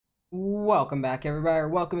Welcome back, everybody, or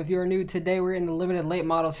welcome if you're new. Today we're in the limited late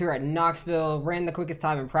models here at Knoxville. Ran the quickest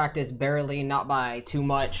time in practice, barely, not by too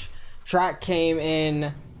much. Track came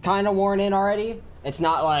in kind of worn in already. It's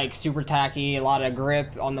not like super tacky, a lot of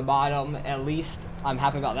grip on the bottom, at least. I'm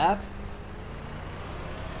happy about that.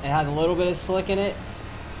 It has a little bit of slick in it,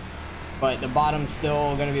 but the bottom's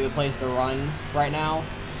still going to be the place to run right now.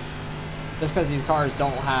 Just because these cars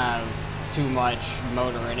don't have too much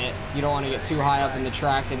motor in it. You don't want to get too high up in the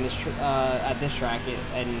track in this at this track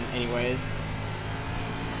anyways.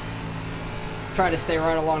 Try to stay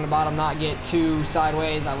right along the bottom, not get too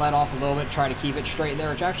sideways. I let off a little bit, try to keep it straight there,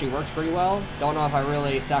 which actually works pretty well. Don't know if I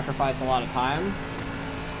really sacrificed a lot of time.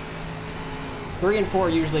 3 and 4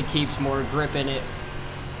 usually keeps more grip in it,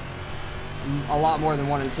 a lot more than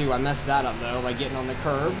 1 and 2. I messed that up though by getting on the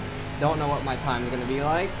curb. Don't know what my time is going to be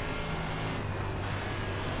like.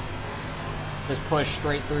 Just push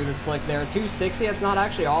straight through the slick there. 260, that's not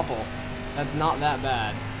actually awful. That's not that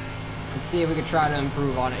bad. Let's see if we can try to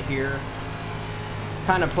improve on it here.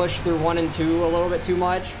 Kind of pushed through 1 and 2 a little bit too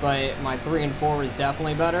much, but my 3 and 4 was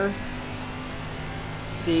definitely better.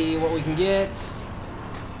 Let's see what we can get.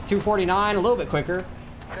 249, a little bit quicker.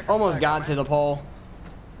 Almost got to the pole.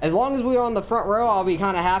 As long as we are on the front row, I'll be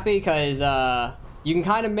kind of happy because you can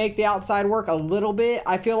kind of make the outside work a little bit,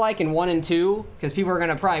 I feel like, in 1 and 2, because people are going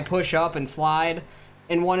to probably push up and slide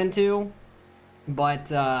in 1 and 2.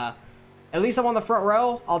 But at least I'm on the front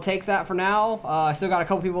row. I'll take that for now. I still got a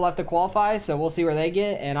couple people left to qualify, so we'll see where they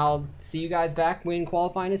get, and I'll see you guys back when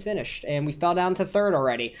qualifying is finished. And we fell down to 3rd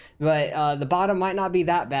already, but the bottom might not be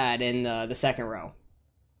that bad in the 2nd row.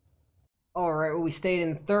 Alright, well, we stayed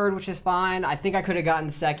in 3rd, which is fine. I think I could have gotten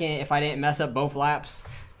 2nd if I didn't mess up both laps.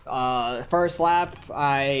 First lap,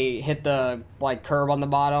 I hit the curb on the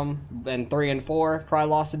bottom, and 3 and 4 probably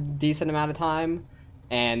lost a decent amount of time,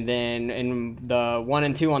 and then in the 1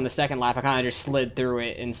 and 2 on the 2nd lap, I kind of just slid through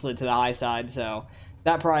it and slid to the high side, so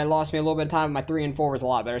that probably lost me a little bit of time. My 3 and 4 was a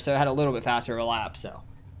lot better, so I had a little bit faster of a lap. So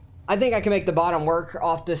I think I can make the bottom work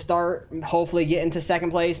off the start, hopefully get into 2nd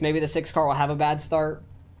place. Maybe the 6 car will have a bad start.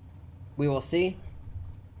 We will see.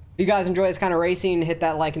 If you guys enjoy this kind of racing, hit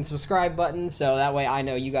that like and subscribe button so that way I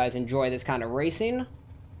know you guys enjoy this kind of racing.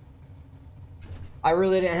 I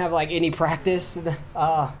really didn't have any practice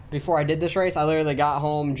before I did this race. I literally got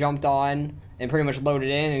home, jumped on, and pretty much loaded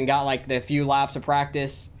in and got the few laps of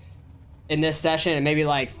practice in this session, and maybe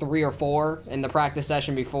 3 or 4 in the practice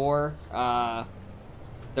session before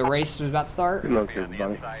the race was about to start.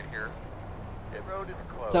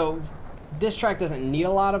 So this track doesn't need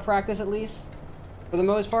a lot of practice, at least. For the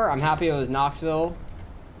most part, I'm happy it was Knoxville.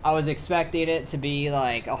 I was expecting it to be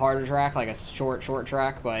a harder track, like a short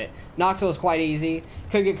track, but Knoxville is quite easy.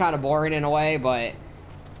 Could get kind of boring in a way, but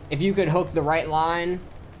if you could hook the right line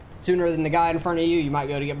sooner than the guy in front of you, you might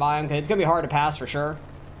be able to get by him, because it's going to be hard to pass for sure.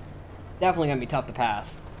 Definitely going to be tough to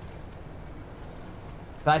pass.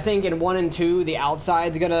 But I think in 1 and 2, the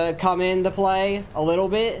outside's going to come into play a little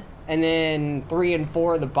bit, and then 3 and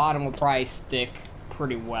 4, the bottom will probably stick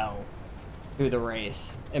pretty well through the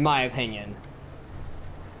race, in my opinion.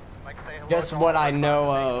 Just what I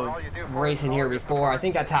know of racing here before, I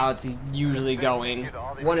think that's how it's usually going.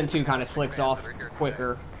 1 and 2 kind of slicks off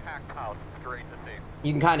quicker.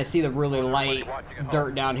 You can kind of see the really light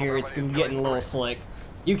dirt down here. It's getting a little slick.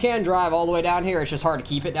 You can drive all the way down here. It's just hard to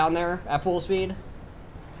keep it down there at full speed.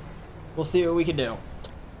 We'll see what we can do.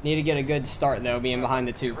 Need to get a good start though, being behind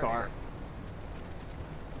the 2 car.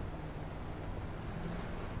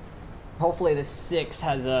 Hopefully the 6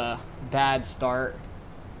 has a bad start.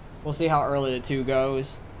 We'll see how early the 2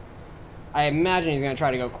 goes. I imagine he's going to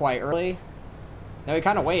try to go quite early. No, he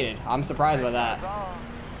kind of waited. I'm surprised by that.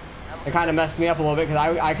 It kind of messed me up a little bit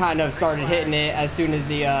because I kind of started hitting it as soon as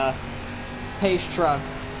the pace truck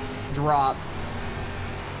dropped.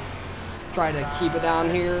 Try to keep it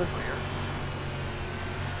down here.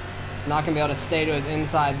 Not going to be able to stay to his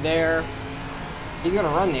inside there. He's going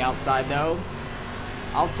to run the outside though.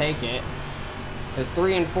 I'll take it. Because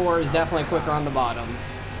 3 and 4 is definitely quicker on the bottom.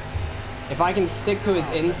 If I can stick to his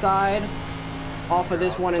inside off of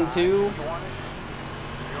this 1 and 2,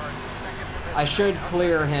 I should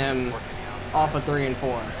clear him off of 3 and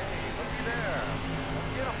 4.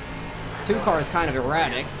 2 car is kind of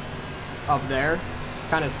erratic up there.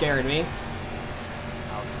 Kind of scared me.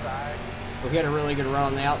 We had a really good run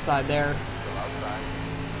on the outside there.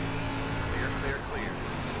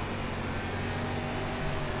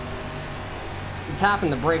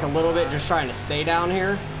 Tapping the brake a little bit, just trying to stay down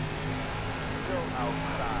here.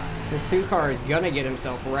 This 2 car is gonna get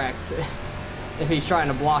himself wrecked if he's trying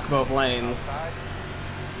to block both lanes.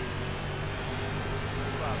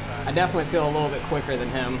 I definitely feel a little bit quicker than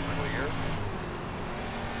him.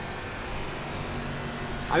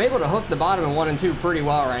 I'm able to hook the bottom in 1 and 2 pretty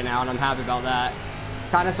well right now, and I'm happy about that.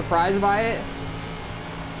 Kind of surprised by it,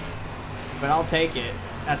 but I'll take it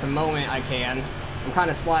at the moment I can. I'm kind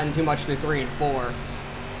of sliding too much through 3 and 4.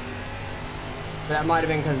 But that might have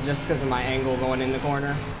been just because of my angle going in the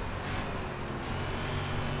corner.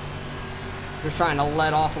 Just trying to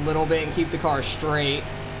let off a little bit and keep the car straight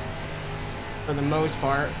for the most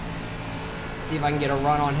part. See if I can get a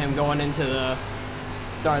run on him going into the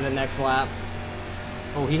start of the next lap.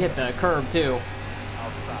 Oh, he hit the curb too.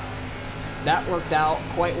 That worked out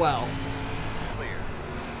quite well.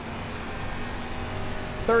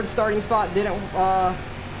 Third starting spot didn't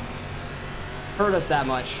hurt us that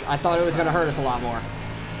much. I thought it was going to hurt us a lot more.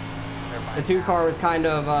 The 2 car was kind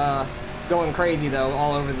of going crazy though,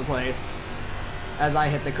 all over the place as I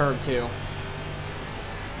hit the curb too.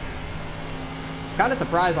 Kind of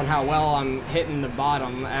surprised on how well I'm hitting the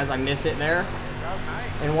bottom as I miss it there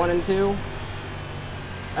in 1 and 2.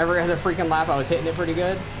 Every other freaking lap I was hitting it pretty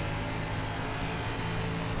good.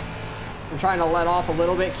 I'm trying to let off a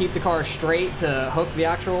little bit, keep the car straight to hook the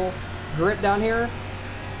actual grip down here.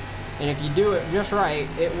 And if you do it just right,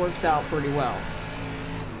 it works out pretty well.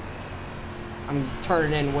 I'm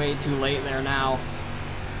turning in way too late there now.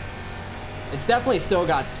 It's definitely still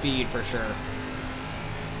got speed for sure.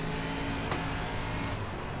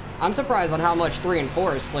 I'm surprised on how much 3 and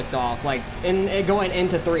 4 is slicked off, like going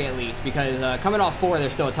into 3 at least, because coming off 4,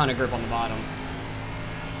 there's still a ton of grip on the bottom.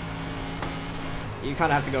 You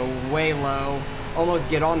kind of have to go way low, almost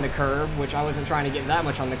get on the curb, which I wasn't trying to get that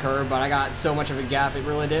much on the curb, but I got so much of a gap, it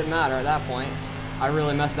really didn't matter at that point. I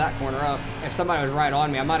really messed that corner up. If somebody was right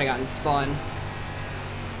on me, I might have gotten spun.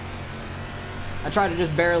 I tried to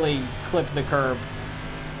just barely clip the curb,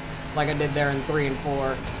 like I did there in 3 and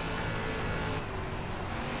 4.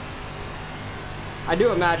 I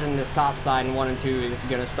do imagine this top side in 1 and 2 is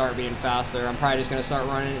going to start being faster. I'm probably just going to start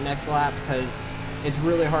running it next lap because it's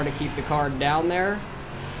really hard to keep the car down there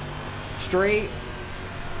straight.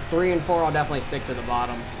 3 and 4, I'll definitely stick to the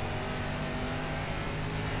bottom.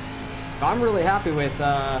 But I'm really happy with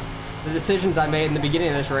the decisions I made in the beginning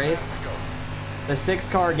of this race. The 6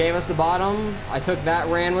 car gave us the bottom. I took that,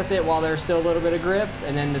 ran with it while there's still a little bit of grip,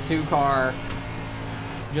 and then the 2 car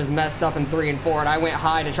just messed up in 3 and 4, and I went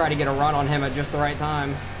high to try to get a run on him at just the right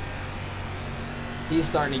time. He's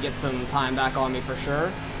starting to get some time back on me for sure.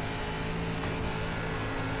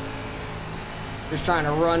 Just trying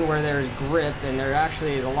to run where there's grip, and there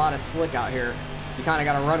actually is a lot of slick out here. You kind of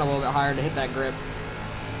got to run a little bit higher to hit that grip.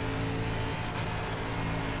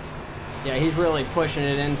 Yeah, he's really pushing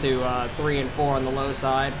it into 3 and 4 on the low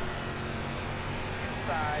side.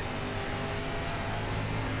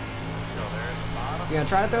 Is he gonna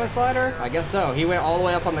try to throw a slider? I guess so. He went all the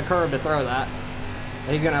way up on the curb to throw that.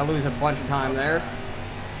 He's gonna lose a bunch of time there.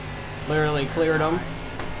 Literally cleared him.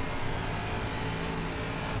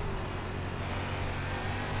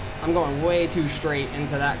 I'm going way too straight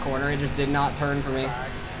into that corner. It just did not turn for me.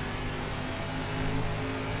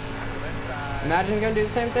 Imagine he's gonna do the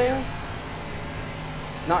same thing.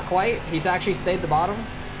 Not quite. He's actually stayed the bottom.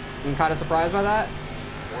 I'm kind of surprised by that.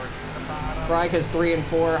 Probably because 3 and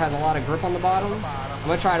 4 has a lot of grip on the bottom. I'm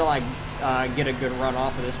gonna try to like get a good run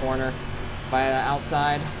off of this corner by the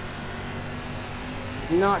outside.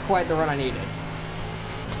 Not quite the run I needed.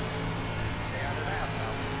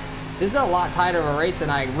 This is a lot tighter of a race than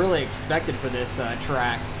I really expected for this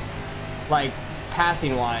track. Like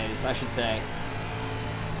passing wise, I should say.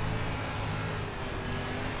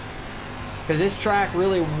 Because this track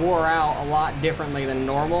really wore out a lot differently than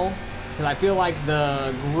normal. Because I feel like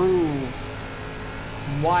the groove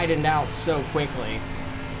widened out so quickly.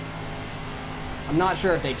 I'm not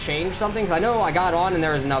sure if they changed something, because I know I got on and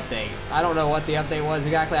there was an update. I don't know what the update was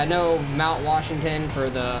exactly. I know Mount Washington for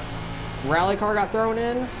the rally car got thrown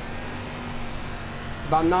in,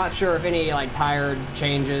 but I'm not sure if any like tire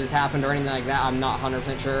changes happened or anything like that. I'm not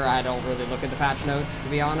 100% sure. I don't really look at the patch notes, to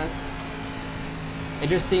be honest. It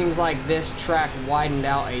just seems like this track widened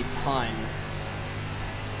out a ton.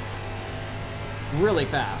 Really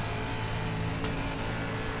fast.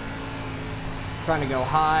 Trying to go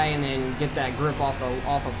high and then get that grip off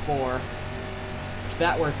of 4.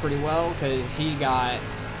 That worked pretty well because he got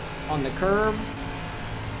on the curb.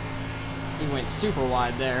 He went super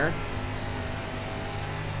wide there.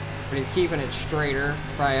 But he's keeping it straighter.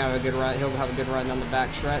 Probably have a good run. He'll have a good run down the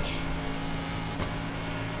back stretch.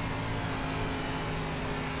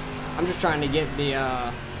 I'm just trying to get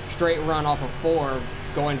the straight run off of 4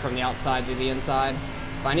 going from the outside to the inside.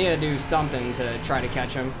 But I need to do something to try to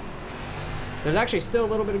catch him. There's actually still a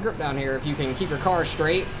little bit of grip down here if you can keep your car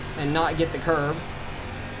straight and not get the curb.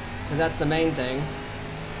 Because that's the main thing,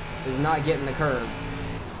 is not getting the curb.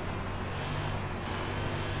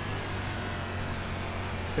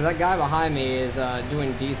 Because that guy behind me is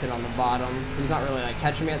doing decent on the bottom. He's not really like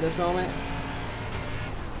catching me at this moment.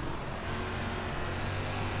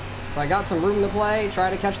 So I got some room to play, try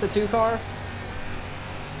to catch the 2 car.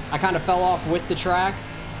 I kind of fell off with the track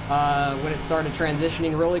when it started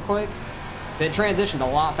transitioning really quick. It transitioned a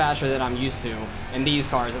lot faster than I'm used to, in these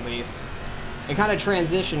cars at least. It kind of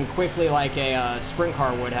transitioned quickly like a sprint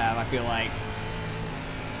car would have, I feel like.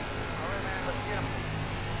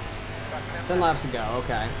 10 laps to go,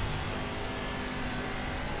 okay.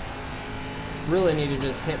 Really need to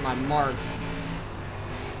just hit my marks.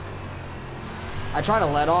 I try to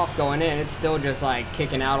let off going in, it's still just like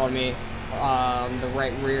kicking out on me. The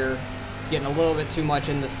right rear, getting a little bit too much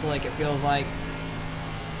in the slick, it feels like.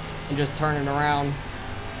 And just turning around.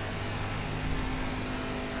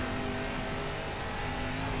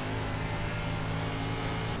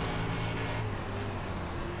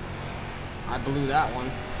 I blew that one.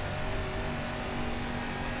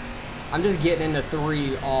 I'm just getting into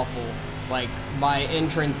 3 awful. Like, my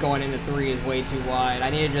entrance going into 3 is way too wide. I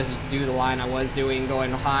need to just do the line I was doing,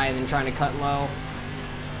 going high and then trying to cut low.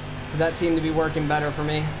 That seemed to be working better for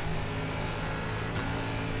me.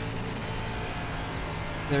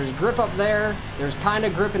 There's grip up there, there's kind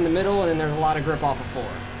of grip in the middle, and then there's a lot of grip off of 4.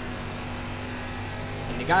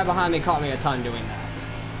 And the guy behind me caught me a ton doing that.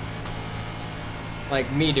 Like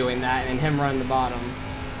me doing that and him running the bottom.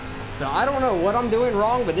 So I don't know what I'm doing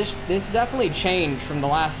wrong, but this definitely changed from the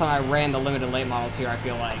last time I ran the limited late models here, I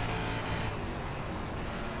feel like.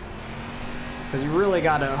 Because you really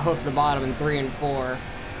got to hook the bottom in 3 and 4.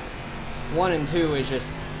 1 and 2 is just...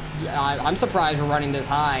 I'm surprised we're running this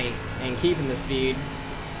high and keeping the speed.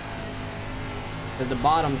 Because the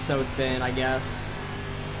bottom's so thin, I guess.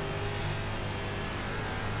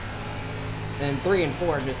 And 3 and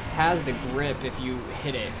 4 just has the grip if you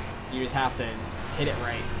hit it. You just have to hit it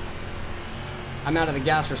right. I'm out of the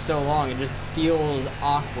gas for so long, it just feels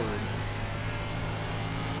awkward.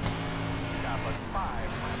 Got like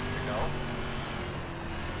 5 laps to go.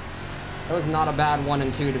 That was not a bad 1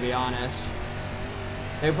 and 2, to be honest.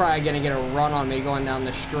 They're probably gonna get a run on me going down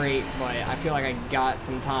the straight, but I feel like I got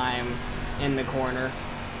some time in the corner.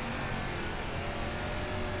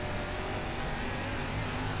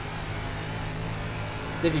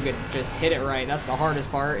 If you could just hit it right, that's the hardest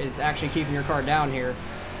part, is actually keeping your car down here.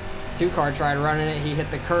 2 car tried running it, he hit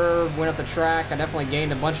the curb, went up the track. I definitely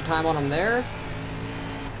gained a bunch of time on him there.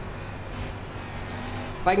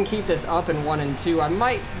 If I can keep this up in 1 and 2, I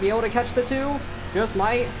might be able to catch the 2. Just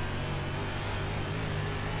might.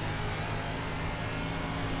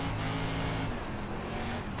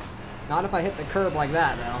 Not if I hit the curb like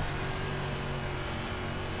that, though.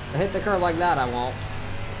 If I hit the curb like that, I won't.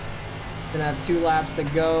 Gonna have 2 laps to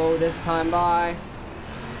go this time by.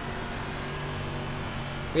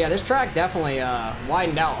 But yeah, this track definitely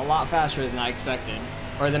widened out a lot faster than I expected,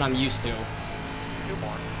 or than I'm used to. 2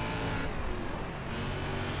 more.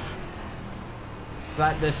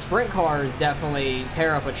 But the sprint cars definitely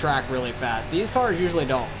tear up a track really fast. These cars usually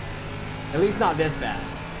don't. At least not this bad.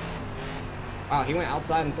 Wow, he went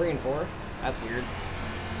outside in 3 and 4? That's weird.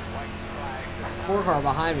 4 car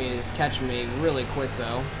behind me is catching me really quick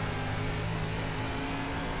though.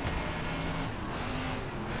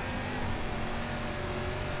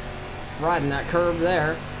 Riding that curb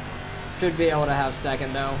there. Should be able to have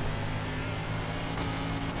second though.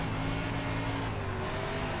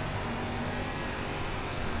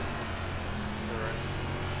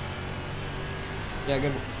 Yeah,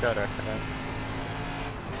 good.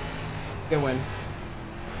 Good win.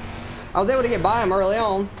 I was able to get by him early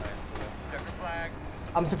on.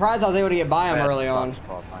 I'm surprised I was able to get by him early on.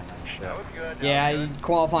 Yeah,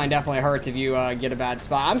 qualifying definitely hurts if you get a bad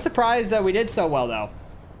spot. I'm surprised that we did so well though.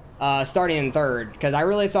 Starting in 3rd, because I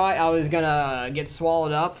really thought I was gonna get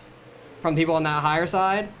swallowed up from people on that higher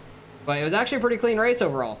side, but it was actually a pretty clean race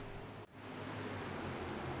overall.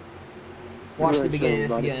 Watch the beginning of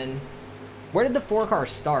this again. Where did the 4 car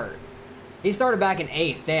start? He started back in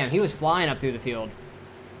 8th. Damn, he was flying up through the field.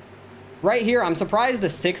 Right here, I'm surprised the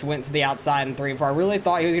 6 went to the outside in 3 and 4. I really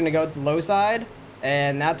thought he was gonna go to the low side,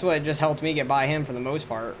 and that's what just helped me get by him for the most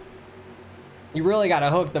part. You really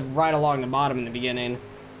gotta hook right along the bottom in the beginning.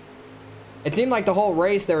 It seemed like the whole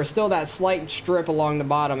race, there was still that slight strip along the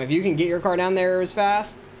bottom. If you can get your car down there as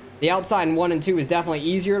fast, the outside in 1 and 2 is definitely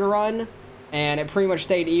easier to run, and it pretty much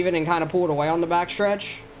stayed even and kind of pulled away on the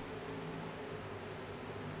backstretch.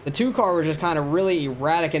 The 2 car was just kind of really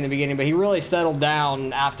erratic in the beginning, but he really settled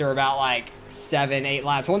down after about like 7, 8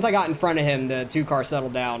 laps. Once I got in front of him, the 2-car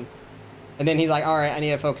settled down. And then he's like, all right, I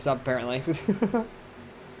need to focus up, apparently. Because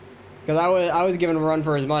I was giving him a run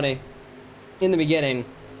for his money in the beginning.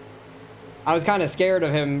 I was kind of scared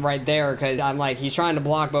of him right there because I'm like, he's trying to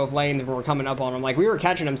block both lanes when we're coming up on him. Like, we were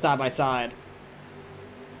catching him side by side.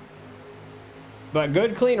 But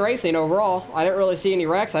good, clean racing overall. I didn't really see any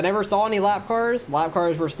wrecks. I never saw any lap cars. Lap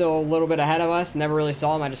cars were still a little bit ahead of us. Never really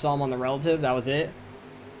saw them. I just saw them on the relative. That was it.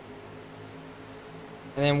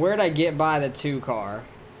 And then where did I get by the 2-car?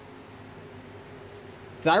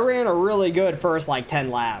 Because I ran a really good first, like,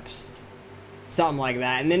 10 laps. Something like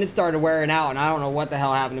that. And then it started wearing out, and I don't know what the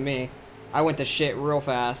hell happened to me. I went to shit real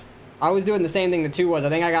fast. I was doing the same thing the 2 was. I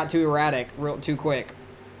think I got too erratic, too quick.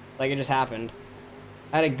 Like, it just happened.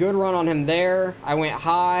 I had a good run on him there. I went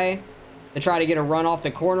high to try to get a run off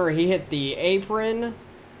the corner. He hit the apron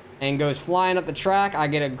and goes flying up the track. I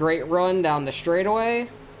get a great run down the straightaway.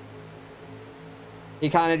 He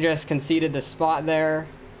kind of just conceded the spot there,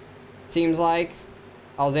 seems like.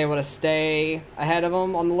 I was able to stay ahead of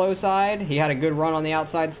him on the low side. He had a good run on the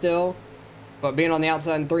outside still, but being on the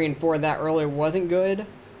outside in 3 and 4 that early wasn't good.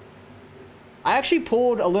 I actually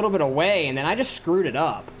pulled a little bit away, and then I just screwed it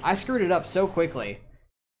up. I screwed it up so quickly.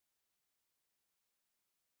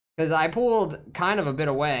 Because I pulled kind of a bit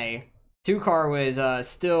away. 2-car was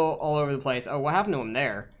still all over the place. Oh, what happened to him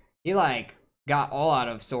there? He, like, got all out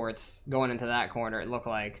of sorts going into that corner, it looked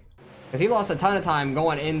like. Because he lost a ton of time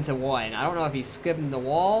going into 1. I don't know if he skipped the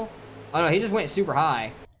wall. Oh, no, he just went super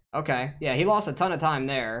high. Okay, yeah, he lost a ton of time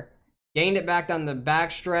there. Gained it back down the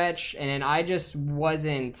back stretch, and then I just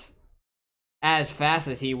wasn't as fast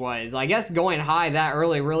as he was. I guess going high that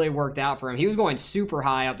early really worked out for him. He was going super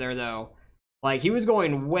high up there, though. Like, he was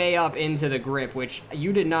going way up into the grip, which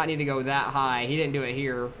you did not need to go that high. He didn't do it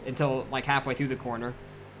here until, like, halfway through the corner.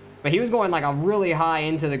 But he was going, like, a really high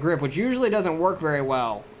into the grip, which usually doesn't work very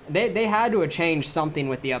well. They had to have changed something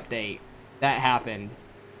with the update that happened.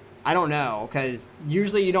 I don't know, because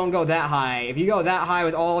usually you don't go that high. If you go that high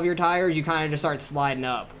with all of your tires, you kind of just start sliding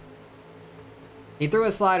up. He threw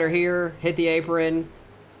a slider here, hit the apron.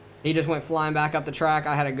 He just went flying back up the track.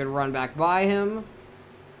 I had a good run back by him.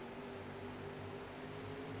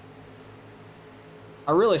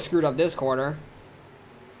 I really screwed up this corner.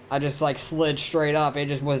 I just, like, slid straight up. It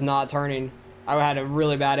just was not turning. I had a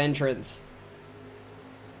really bad entrance.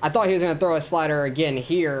 I thought he was going to throw a slider again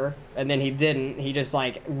here, and then he didn't. He just,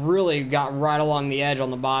 like, really got right along the edge on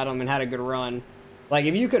the bottom and had a good run. Like,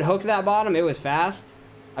 if you could hook that bottom, it was fast.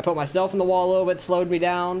 I put myself in the wall a little bit, slowed me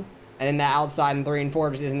down, and then that outside in 3 and 4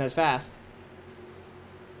 just isn't as fast.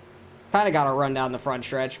 Kind of got a run down the front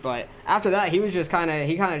stretch, but after that, he was just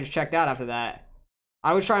he kind of just checked out after that.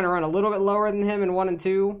 I was trying to run a little bit lower than him in 1 and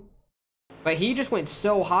 2, but he just went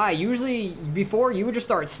so high. Usually, before, you would just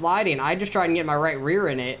start sliding. I just tried to get my right rear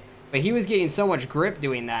in it, but he was getting so much grip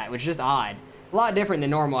doing that, which is just odd. A lot different than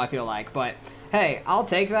normal, I feel like, but hey, I'll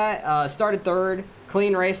take that. Started 3rd,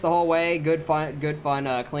 clean race the whole way, good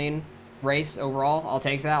fun, clean race overall. I'll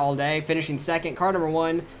take that all day. Finishing 2nd, car number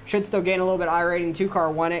 1, should still gain a little bit of iRating.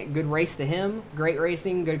 2-car won it, good race to him. Great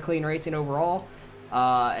racing, good clean racing overall.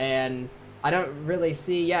 And I don't really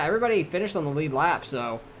see, yeah, everybody finished on the lead lap,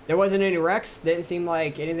 so there wasn't any wrecks. Didn't seem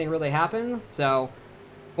like anything really happened. So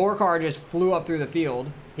 4-car just flew up through the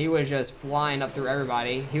field. He was just flying up through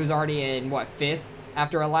everybody. He was already in, what, 5th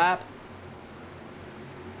after a lap?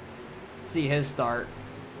 Let's see his start.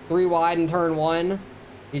 3 wide in turn 1.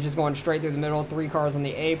 He's just going straight through the middle. 3 cars on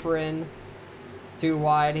the apron. 2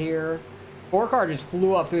 wide here. 4-car just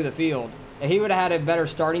flew up through the field. If he would have had a better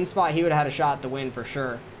starting spot, he would have had a shot at the win for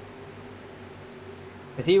sure.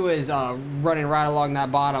 Because he was running right along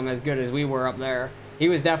that bottom as good as we were up there. He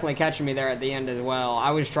was definitely catching me there at the end as well.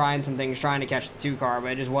 I was trying some things, trying to catch the 2-car,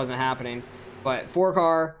 but it just wasn't happening. But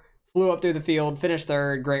 4-car flew up through the field, finished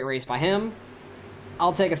 3rd. Great race by him.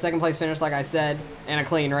 I'll take a 2nd place finish, like I said, and a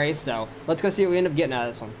clean race. So let's go see what we end up getting out of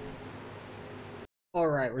this one.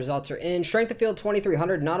 Alright, results are in. Strength of field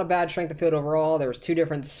 2300, not a bad strength of field overall. There was 2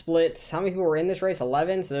 different splits. How many people were in this race?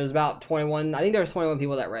 11, so there was about 21. I think there was 21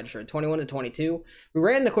 people that registered, 21 to 22. We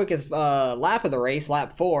ran the quickest lap of the race,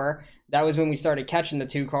 lap 4. That was when we started catching the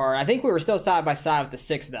 2-car. I think we were still side by side with the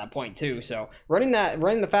 6 at that point too. So running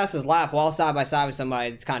the fastest lap while side by side with somebody,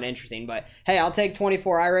 it's kind of interesting. But hey, I'll take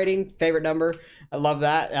 24 iRating, favorite number. I love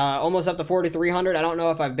that. Almost up to 4,300. I don't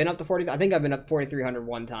know if I've been up to 40. I think I've been up to 4,300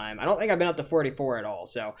 one time. I don't think I've been up to 44 at all.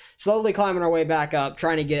 So slowly climbing our way back up,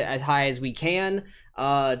 trying to get as high as we can.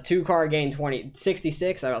 2-car gained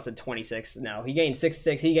 66. I also said 26. No, he gained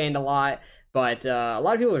 66. He gained a lot. But a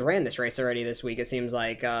lot of people ran this race already this week. It seems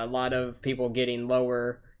like a lot of people getting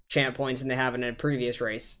lower champ points than they have in a previous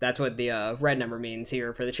race. That's what the red number means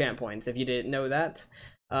here for the champ points, if you didn't know that.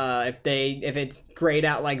 If it's grayed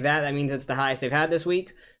out like that, that means it's the highest they've had this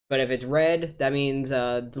week. But if it's red, that means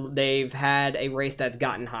they've had a race that's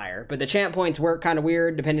gotten higher. But the champ points work kind of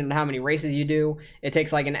weird depending on how many races you do. It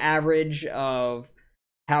takes like an average of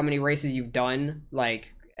how many races you've done.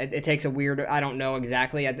 Like, it takes a weird, I don't know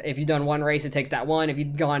exactly. If you've done one race, it takes that one. If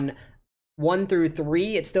you've gone 1 through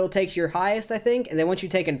 3, it still takes your highest, I think. And then once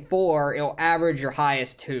you've taken 4, it'll average your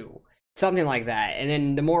highest 2. Something like that. And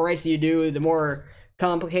then the more races you do, the more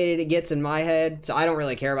complicated it gets in my head. So I don't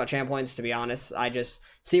really care about champ points, to be honest. I just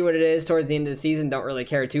see what it is towards the end of the season. Don't really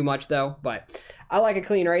care too much though. But I like a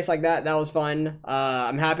clean race like that. That was fun.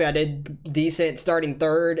 I'm happy I did decent starting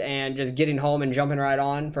 3rd and just getting home and jumping right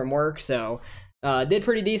on from work. So did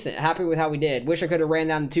pretty decent. Happy with how we did. Wish I could have ran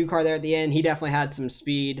down the 2 car there at the end. He definitely had some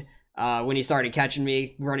speed when he started catching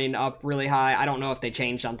me, running up really high. I don't know if they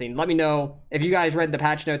changed something. Let me know if you guys read the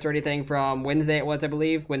patch notes or anything from Wednesday it was, I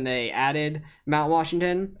believe, when they added Mount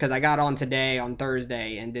Washington, because I got on today on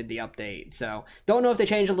Thursday and did the update. So don't know if they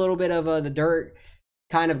changed a little bit of the dirt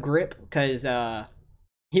kind of grip, because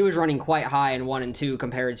he was running quite high in 1 and 2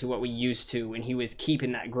 compared to what we used to, and he was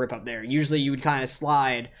keeping that grip up there. Usually you would kind of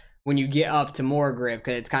slide when you get up to more grip,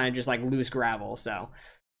 because it's kind of just like loose gravel. So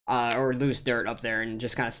or loose dirt up there, and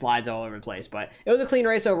just kind of slides all over the place. But it was a clean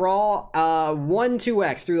race overall.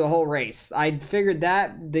 1-2x through the whole race. I figured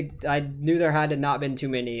that. I knew there had to not been too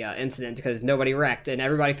many incidents, because nobody wrecked and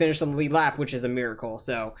everybody finished on the lead lap, which is a miracle.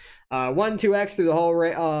 So 1-2x through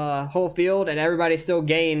the whole field, and everybody still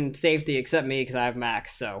gained safety except me, because I have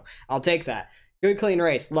max. So I'll take that. Good clean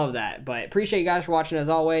race, love that. But appreciate you guys for watching as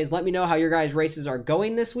always. Let me know how your guys races are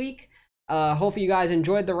going this week. Hopefully you guys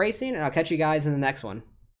enjoyed the racing, and I'll catch you guys in the next one.